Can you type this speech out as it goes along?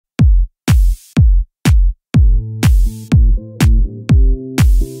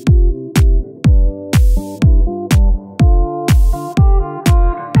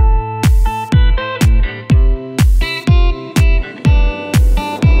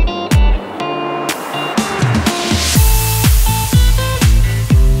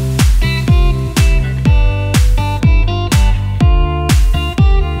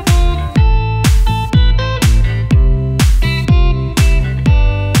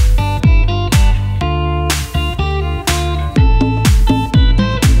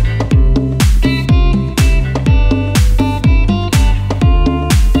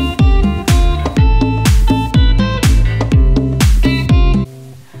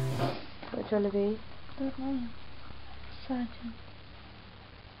do you want to be? I don't know. Surgeon.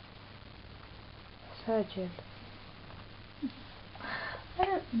 Surgeon. I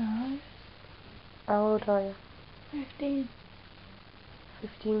don't know. How old are you? 15.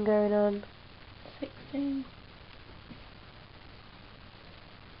 15 going on 16.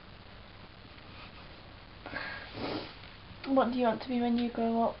 What do you want to be when you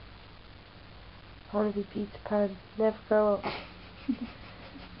grow up? I want to be Peter Pan. Never grow up.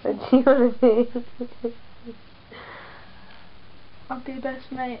 What do you want to be? I'll be your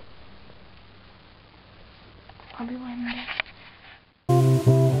best mate. I'll be Wendy.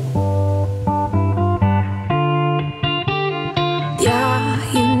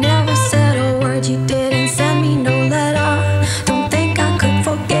 Yeah, you never said a word, you didn't send me no letter. Don't think I could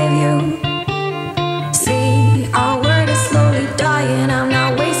forgive you. See, our word is slowly dying, I'm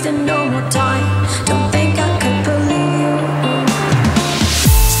not wasting no more time. Don't think I could believe you.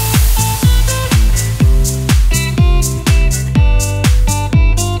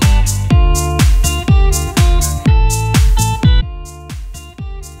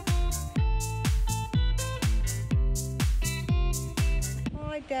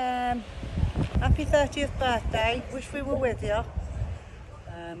 Hi Dan, happy 30th birthday, wish we were with you.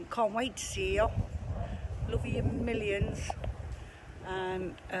 Can't wait to see you, love you millions,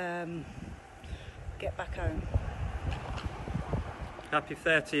 and get back home. Happy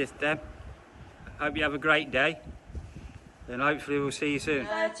 30th, Deb. Hope you have a great day, and hopefully we'll see you soon.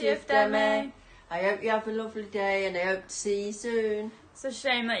 30th, Demi. I hope you have a lovely day and I hope to see you soon. It's a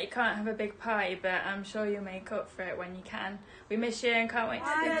shame that you can't have a big party, but I'm sure you'll make up for it when you can. We miss you and can't wait to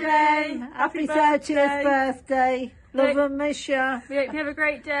see you. Hi happy 30th birthday, love and miss you. We hope you have a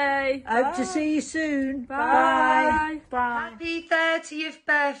great day. Hope to see you soon. Bye. Bye. Happy 30th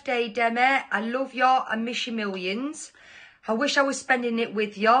birthday, Demi. I love you and miss you millions. I wish I was spending it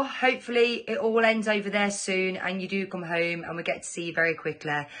with you. Hopefully it all ends over there soon and you do come home and we get to see you very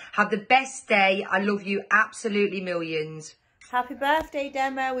quickly. Have the best day. I love you absolutely millions. Happy birthday,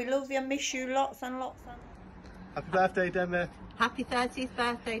 Demi. We love you and miss you lots and lots. Happy birthday, Demi. Happy 30th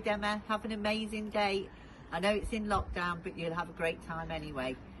birthday, Demi. Have an amazing day. I know it's in lockdown, but you'll have a great time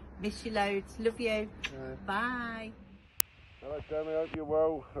anyway. Miss you loads. Love you. Bye. Hello, Demi. Hope you're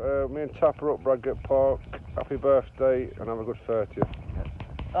well. Me and Tap are up Bradgate Park. Happy birthday and have a good 30th.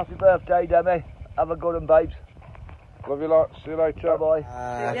 Happy birthday, Demi. Have a good one, babes. Love you lot. See you later. Bye-bye.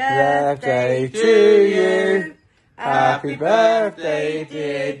 Happy birthday to you. Happy birthday,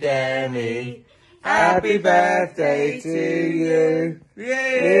 dear Demi. Happy birthday to you.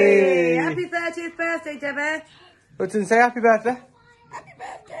 Yay! Happy 30th birthday, Demi. Button, say happy birthday. Happy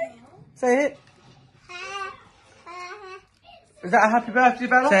birthday. Say it. Is that a happy birthday,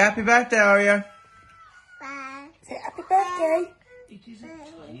 Bella? Say happy birthday, Aria. Say happy birthday.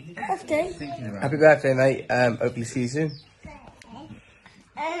 Birthday. Happy birthday, mate. Hopefully see you soon.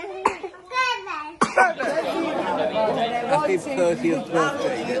 Happy 30th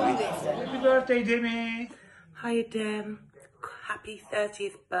birthday, Demi. Happy birthday, Demi. Hi, Dem. Happy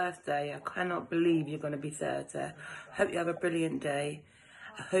 30th birthday. I cannot believe you're going to be 30. Hope you have a brilliant day.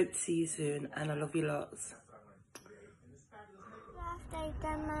 I hope to see you soon, and I love you lots. Birthday,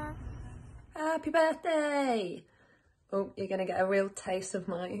 Demi. Happy birthday! Oh, you're going to get a real taste of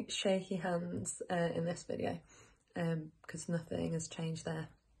my shaky hands in this video, because nothing has changed there.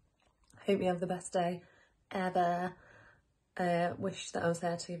 Hope you have the best day ever. Wish that I was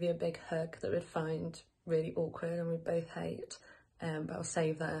there to give you a big hug that we'd find really awkward and we both hate, but I'll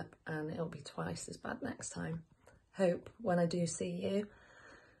save that up and it'll be twice as bad next time. Hope when I do see you,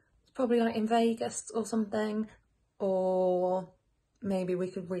 it's probably like in Vegas or something, or maybe we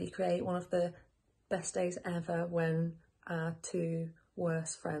could recreate one of the best days ever when our two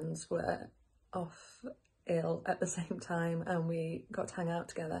worst friends were off ill at the same time and we got to hang out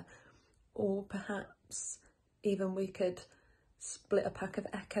together. Or perhaps even we could split a pack of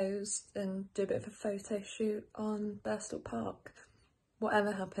Echoes and do a bit of a photo shoot on Bristol Park.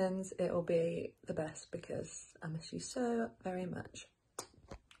 Whatever happens, it'll be the best because I miss you so very much.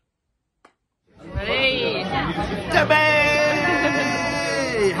 Hey! Demi!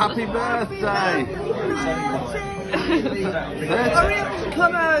 Happy birthday! Hurry up,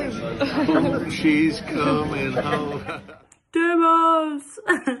 come home! She's coming home. Demos!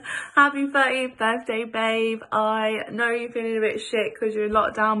 Happy 30th birthday, babe. I know you're feeling a bit shit because you're in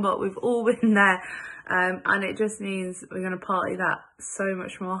lockdown, but we've all been there. And it just means we're going to party that so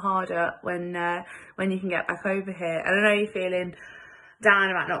much more harder when you can get back over here. And I know you're feeling down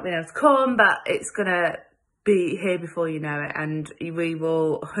about not being able to come, but it's going to be here before you know it, and we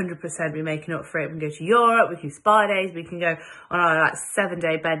will 100% be making up for it. We can go to Europe, we can do spa days, we can go on our like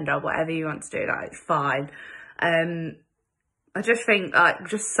 7-day bender, whatever you want to do, like it's fine. I just think, like,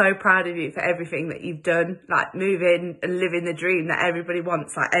 just so proud of you for everything that you've done, like moving and living the dream that everybody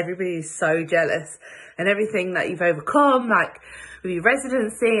wants. Like, everybody is so jealous, and everything that you've overcome, like with your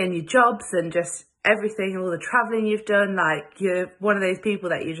residency and your jobs and just everything, all the traveling you've done. Like, you're one of those people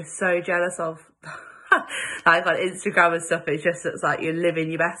that you're just so jealous of. Like on Instagram and stuff, it just looks like you're living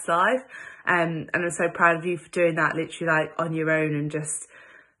your best life, and I'm so proud of you for doing that literally like on your own and just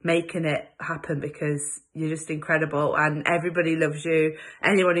making it happen, because you're just incredible and everybody loves you.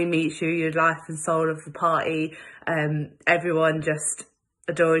 Anyone who meets you, you're life and soul of the party. Everyone just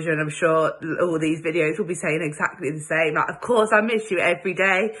adores you, and I'm sure all these videos will be saying exactly the same. Like, of course I miss you every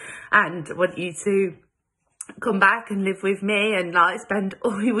day and want you to come back and live with me and like spend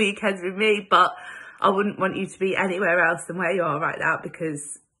all your weekends with me, but I wouldn't want you to be anywhere else than where you are right now,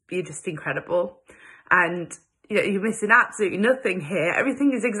 because you're just incredible. And you know, you're missing absolutely nothing here.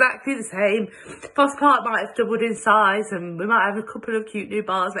 Everything is exactly the same. Foss Park might have doubled in size and we might have a couple of cute new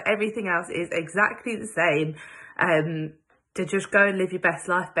bars, but everything else is exactly the same. To just go and live your best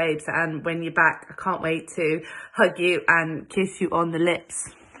life, babes. And when you're back, I can't wait to hug you and kiss you on the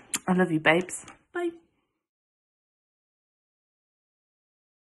lips. I love you, babes. Bye.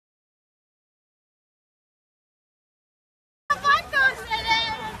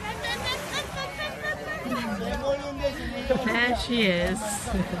 There she is,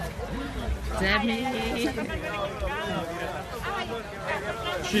 Demi.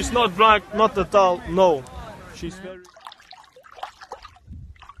 She's not black, not at all, no. She's very...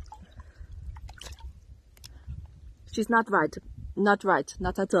 She's not right,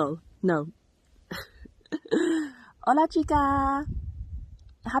 not at all, no. Hola chica,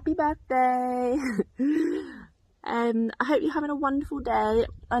 happy birthday. I hope you're having a wonderful day.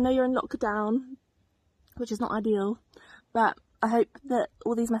 I know you're in lockdown, which is not ideal, but I hope that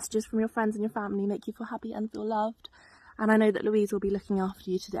all these messages from your friends and your family make you feel happy and feel loved. And I know that Louise will be looking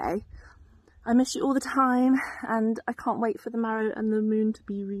after you today. I miss you all the time, and I can't wait for the marrow and the moon to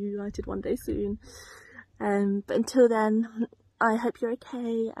be reunited one day soon. But until then, I hope you're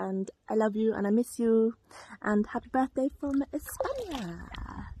okay, and I love you and I miss you, and happy birthday from España.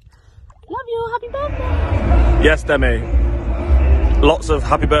 Love you, happy birthday! Yes, Demi. Lots of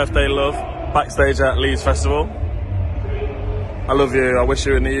happy birthday love backstage at Leeds Festival. I love you. I wish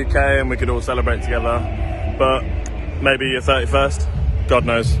you were in the UK and we could all celebrate together. But maybe your 31st, God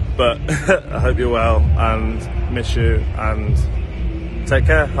knows. But I hope you're well and miss you, and take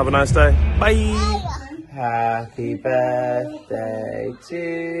care. Have a nice day. Bye. Happy birthday to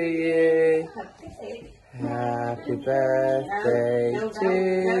you. Happy birthday to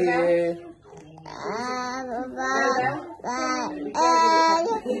you.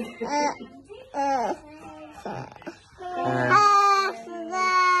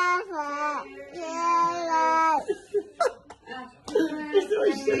 It's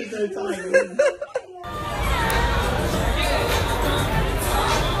always so tiny.